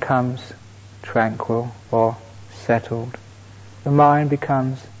body becomes tranquil or settled. The mind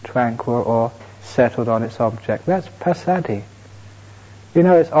becomes tranquil or settled on its object. That's passaddhi. You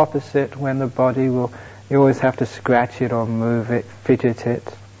know it's opposite when the body you always have to scratch it or move it, fidget it.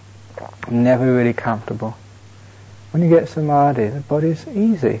 Never really comfortable. When you get samadhi, the body's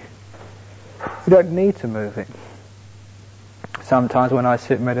easy. You don't need to move it. Sometimes when I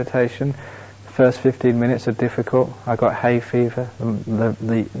sit meditation, the first 15 minutes are difficult. I got hay fever,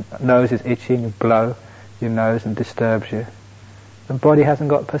 the nose is itching, you blow your nose and disturbs you. The body hasn't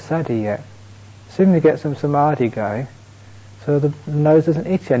got passaddhi yet. Soon you get some samadhi going, so the nose doesn't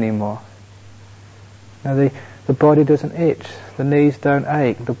itch anymore. Now the body doesn't itch, the knees don't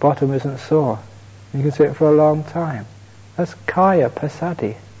ache, the bottom isn't sore. You can sit for a long time. That's kaya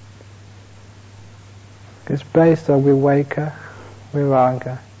passaddhi. It's based on viveka,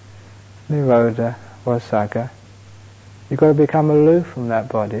 viraga, nirodha, vosagga. You've got to become aloof from that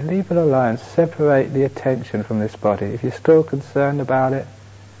body. Leave it alone. Separate the attention from this body. If you're still concerned about it,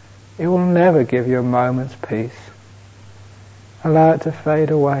 It will never give you a moment's peace. Allow it to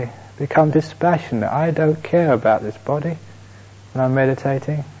fade away. Become dispassionate. I don't care about this body. When I'm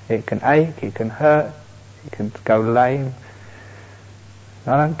meditating, it can ache, it can hurt, it can go lame.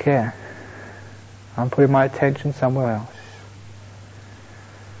 I don't care. I'm putting my attention somewhere else.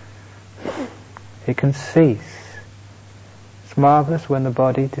 It can cease. It's marvelous when the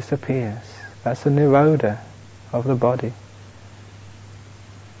body disappears. That's the nirodha of the body.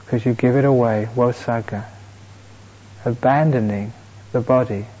 Because you give it away, vojjhanga. Abandoning the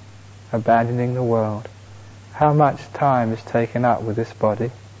body, abandoning the world. How much time is taken up with this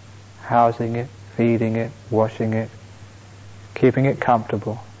body? Housing it, feeding it, washing it, keeping it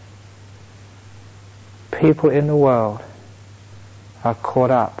comfortable. People in the world are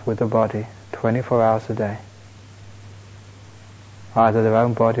caught up with the body 24 hours a day. Either their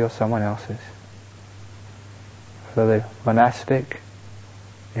own body or someone else's. For the monastic,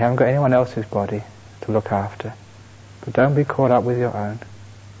 you haven't got anyone else's body to look after. But don't be caught up with your own.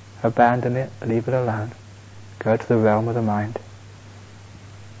 Abandon it, leave it alone. Go to the realm of the mind.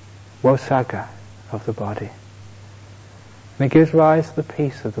 Vojjhanga of the body. And it gives rise to the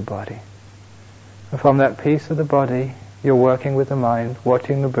peace of the body. And from that peace of the body, you're working with the mind,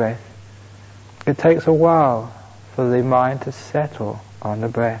 watching the breath. It takes a while for the mind to settle on the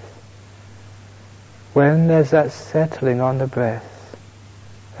breath. When there's that settling on the breath,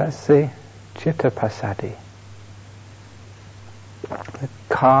 that's the citta passaddhi. The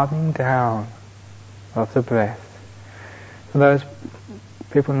calming down of the breath. For those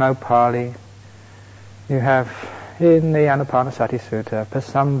people know Pali, you have in the Anapanasati Sutta,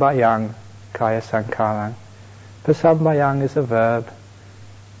 pasambayang kaya sankarang. Pasambayang is a verb,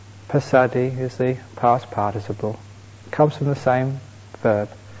 passaddhi is the past participle. It comes from the same verb.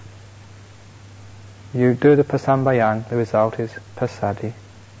 You do the pasambayang, the result is passaddhi.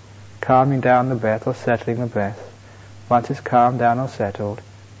 Calming down the breath or settling the breath. Once it's calmed down or settled,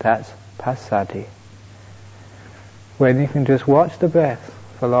 that's passaddhi. When you can just watch the breath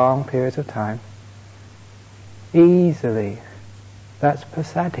for long periods of time, easily, that's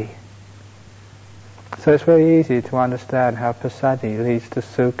passaddhi. So it's very easy to understand how passaddhi leads to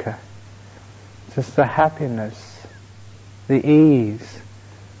sukha. Just the happiness, the ease,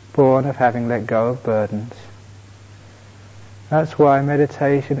 born of having let go of burdens. That's why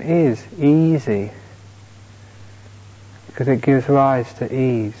meditation is easy, because it gives rise to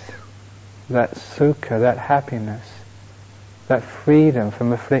ease, that sukha, that happiness, that freedom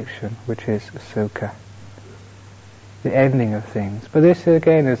from affliction, which is sukha, the ending of things. But this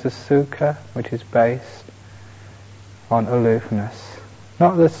again is the sukha which is based on aloofness,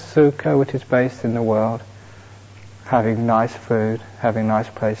 not the sukha which is based in the world, having nice food, having a nice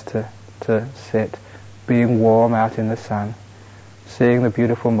place to sit, being warm out in the sun, seeing the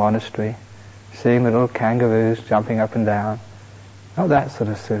beautiful monastery, seeing the little kangaroos jumping up and down. Not that sort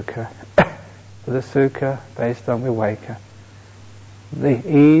of sukha, but the sukha based on viveka.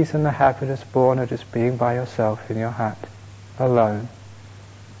 The ease and the happiness born of just being by yourself in your hut, alone.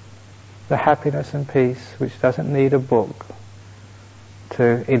 The happiness and peace which doesn't need a book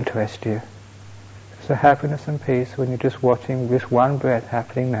to interest you. It's the happiness and peace when you're just watching this one breath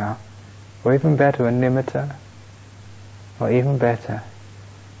happening now, or even better, a nimitta, or even better,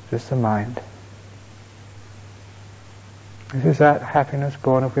 just the mind. This is that happiness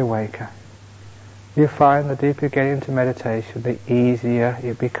born of viveka. You find the deeper you get into meditation, the easier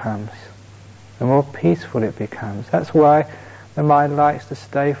it becomes, the more peaceful it becomes. That's why the mind likes to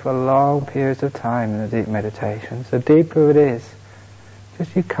stay for long periods of time in the deep meditations. The deeper it is,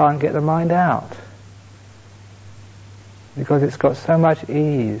 just you can't get the mind out. Because it's got so much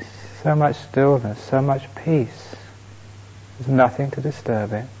ease, so much stillness, so much peace. There's nothing to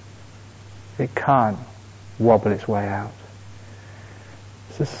disturb it. It can't wobble its way out.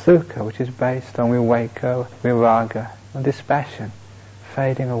 It's a sukha which is based on viveka, viraga, and dispassion,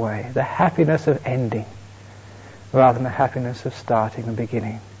 fading away. The happiness of ending, rather than the happiness of starting and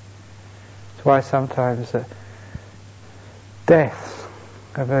beginning. That's why sometimes deaths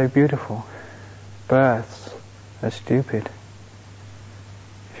are very beautiful. Births are stupid.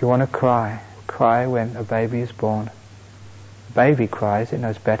 If you want to cry, cry when a baby is born. A baby cries, it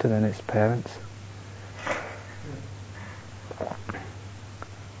knows better than its parents.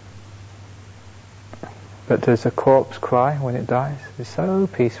 But does a corpse cry when it dies? It's so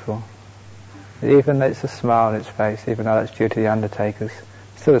peaceful. Even though it's a smile on its face, even though that's due to the undertakers,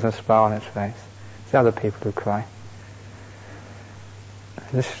 it still has a smile on its face. It's the other people who cry.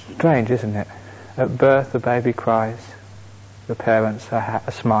 It's strange, isn't it? At birth the baby cries, the parents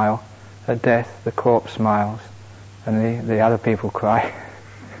smile. At death the corpse smiles, and the other people cry.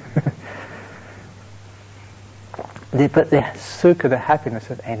 But the sukha, the happiness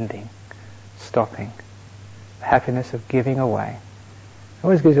of ending, stopping, the happiness of giving away,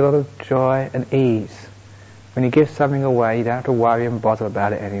 always gives you a lot of joy and ease. When you give something away, you don't have to worry and bother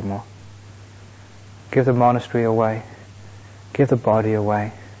about it anymore. Give the monastery away, give the body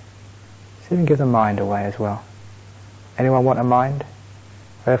away, even give the mind away as well. Anyone want a mind?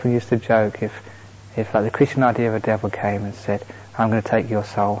 I often used to joke if like the Christian idea of a devil came and said, I'm going to take your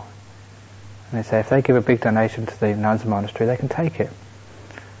soul. And they say, if they give a big donation to the nuns' monastery, they can take it.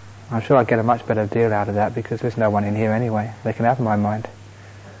 I'm sure I'd get a much better deal out of that because there's no one in here anyway. They can have my mind.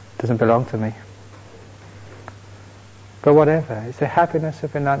 It doesn't belong to me. But whatever, it's the happiness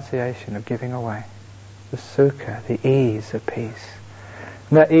of renunciation, of giving away. The sukha, the ease of peace.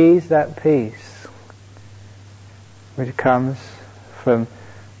 And that ease, that peace, which comes from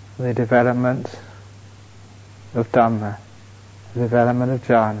the development of Dhamma, the development of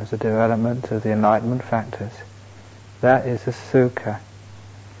jhanas, the development of the enlightenment factors, that is the sukha,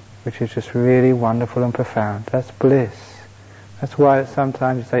 which is just really wonderful and profound. That's bliss. That's why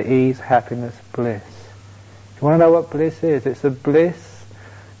sometimes you say ease, happiness, bliss. If you want to know what bliss is, it's the bliss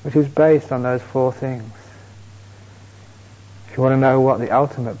which is based on those four things. If you want to know what the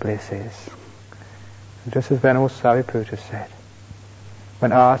ultimate bliss is, just as Venerable Sariputta said,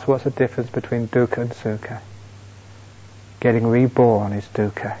 when asked what's the difference between dukkha and sukha, getting reborn is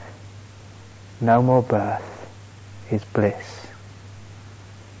dukkha. No more birth is bliss.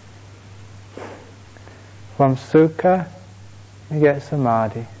 From sukha you get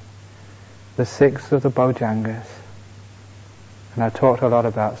samadhi, the sixth of the Bojjhangas. And I've talked a lot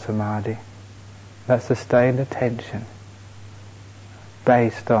about samadhi. That's sustained attention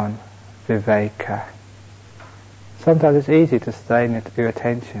based on viveka. Sometimes it's easy to sustain your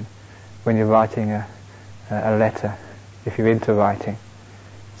attention when you're writing a letter, if you're into writing.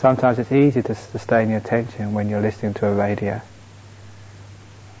 Sometimes it's easy to sustain your attention when you're listening to a radio.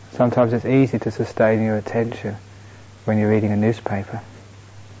 Sometimes it's easy to sustain your attention when you're reading a newspaper.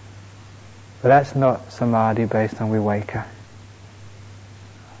 But that's not samadhi based on viveka.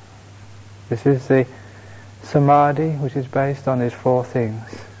 This is the samadhi which is based on these four things.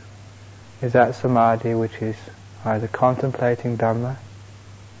 Is that samadhi which is either contemplating Dhamma,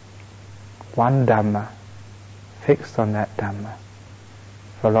 one Dhamma, fixed on that Dhamma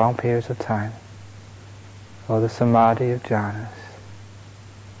for long periods of time, or the samadhi of jhanas.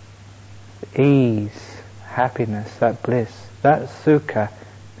 The ease, happiness, that bliss, that sukha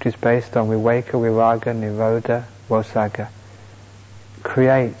which is based on viveka, viraga, nirodha, vosagga,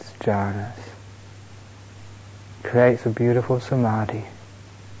 creates jhanas, creates a beautiful samadhi.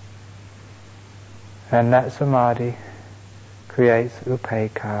 And that samadhi creates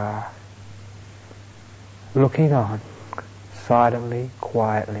upekkha, looking on, silently,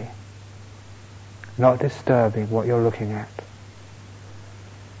 quietly, not disturbing what you're looking at.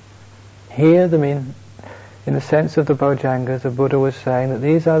 Here, in the sense of the Bojjhangas, the Buddha was saying that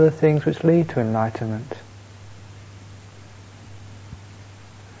these are the things which lead to enlightenment.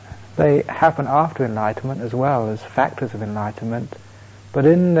 They happen after enlightenment as well as factors of enlightenment, but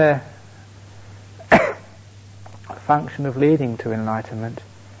in their function of leading to enlightenment,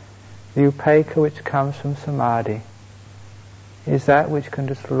 the upekkha which comes from samadhi is that which can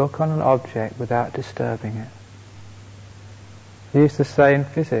just look on an object without disturbing it. They used to say in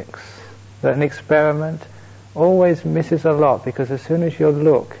physics that an experiment always misses a lot because as soon as you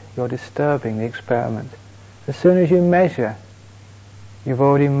look, you're disturbing the experiment. As soon as you measure, you've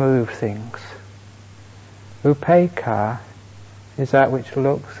already moved things. Upekkha is that which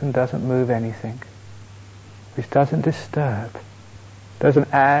looks and doesn't move anything, which doesn't disturb,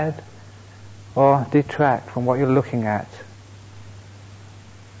 doesn't add or detract from what you're looking at,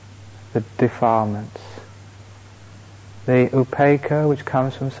 the defilements. The upekkha which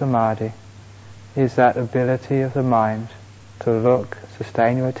comes from samadhi is that ability of the mind to look,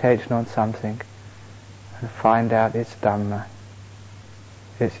 sustain your attention on something and find out its Dhamma.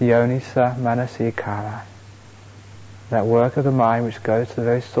 It's yonisa manasikara, that work of the mind which goes to the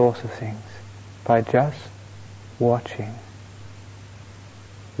very source of things by just watching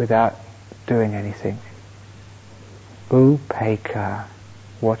without doing anything. Upekkha,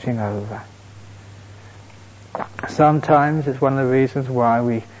 watching over. Sometimes it's one of the reasons why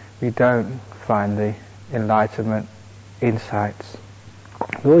we don't find the enlightenment insights.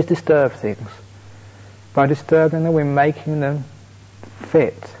 We always disturb things. By disturbing them, we're making them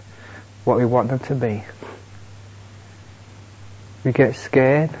fit what we want them to be. We get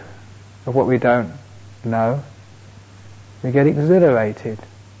scared of what we don't know. We get exhilarated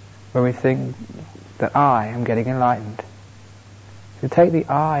when we think that I am getting enlightened. To take the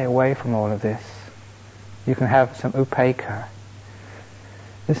I away from all of this, you can have some upekkha.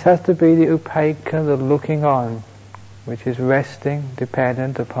 This has to be the upekkha, the looking on, which is resting,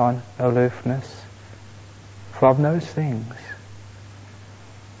 dependent upon aloofness from those things.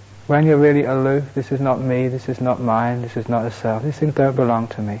 When you're really aloof, this is not me, this is not mine, this is not a self, these things don't belong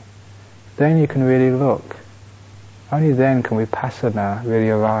to me, then you can really look. Only then can vipassana really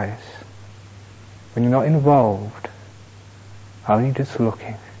arise. When you're not involved, only just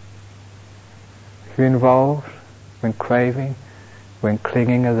looking. If you're involved, when craving, when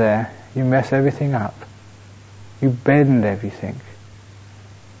clinging are there, you mess everything up. You bend everything.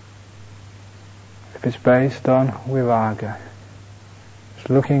 If it's based on viraga, it's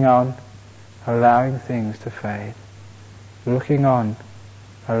looking on, allowing things to fade. Looking on,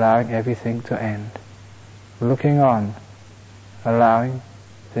 allowing everything to end. Looking on, allowing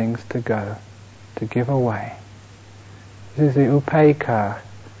things to go, to give away. This is the upekkha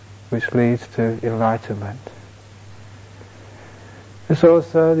which leads to enlightenment. It's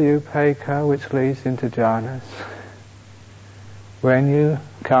also the upekkha which leads into jhanas. When you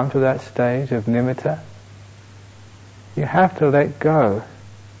come to that stage of nimitta, you have to let go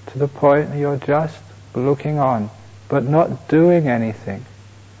to the point that you're just looking on, but not doing anything.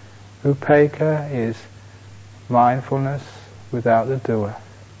 Upekkha is mindfulness without the doer.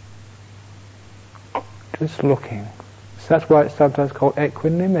 Just looking. So that's why it's sometimes called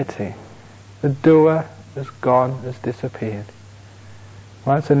equanimity. The doer has gone, has disappeared.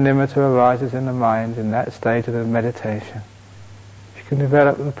 Once a nimitta arises in the mind, in that stage of the meditation, you can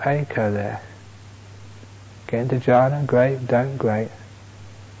develop upekkha there. Get into jhana, great, don't, great.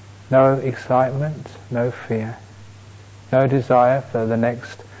 No excitement, no fear. No desire for the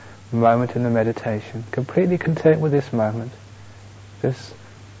next moment in the meditation. Completely content with this moment. Just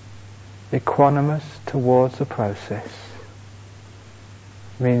equanimous towards the process.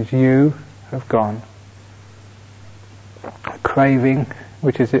 Means you have gone. Craving,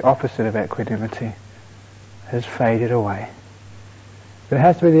 which is the opposite of equanimity, has faded away. But it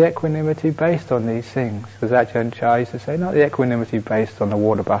has to be the equanimity based on these things. As Ajahn used to say, not the equanimity based on the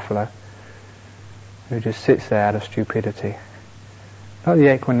water buffalo, who just sits there out of stupidity. Not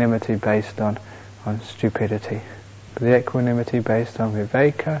the equanimity based on stupidity, but the equanimity based on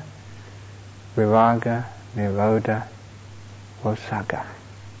viveka, viraga, nirodha, vojjhangas.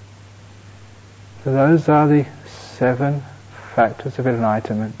 So those are the 7 factors of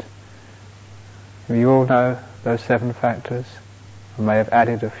enlightenment. You all know those 7 factors. I may have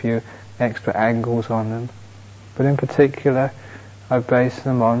added a few extra angles on them, but in particular I base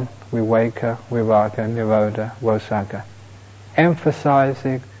them on viveka, viraga, nirodha, vojjhangas,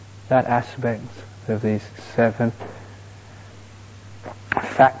 emphasizing that aspect of these 7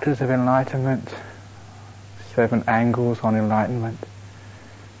 factors of enlightenment, 7 angles on enlightenment,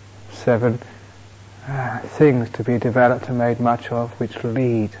 7 things to be developed and made much of which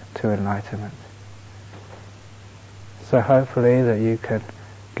lead to enlightenment. So hopefully that you can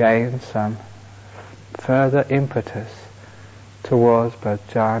gain some further impetus towards both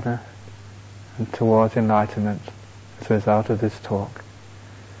jhana and towards enlightenment as a result of this talk.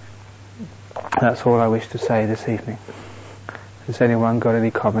 That's all I wish to say this evening. Has anyone got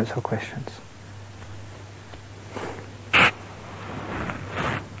any comments or questions?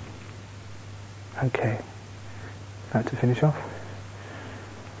 Okay. Like to finish off?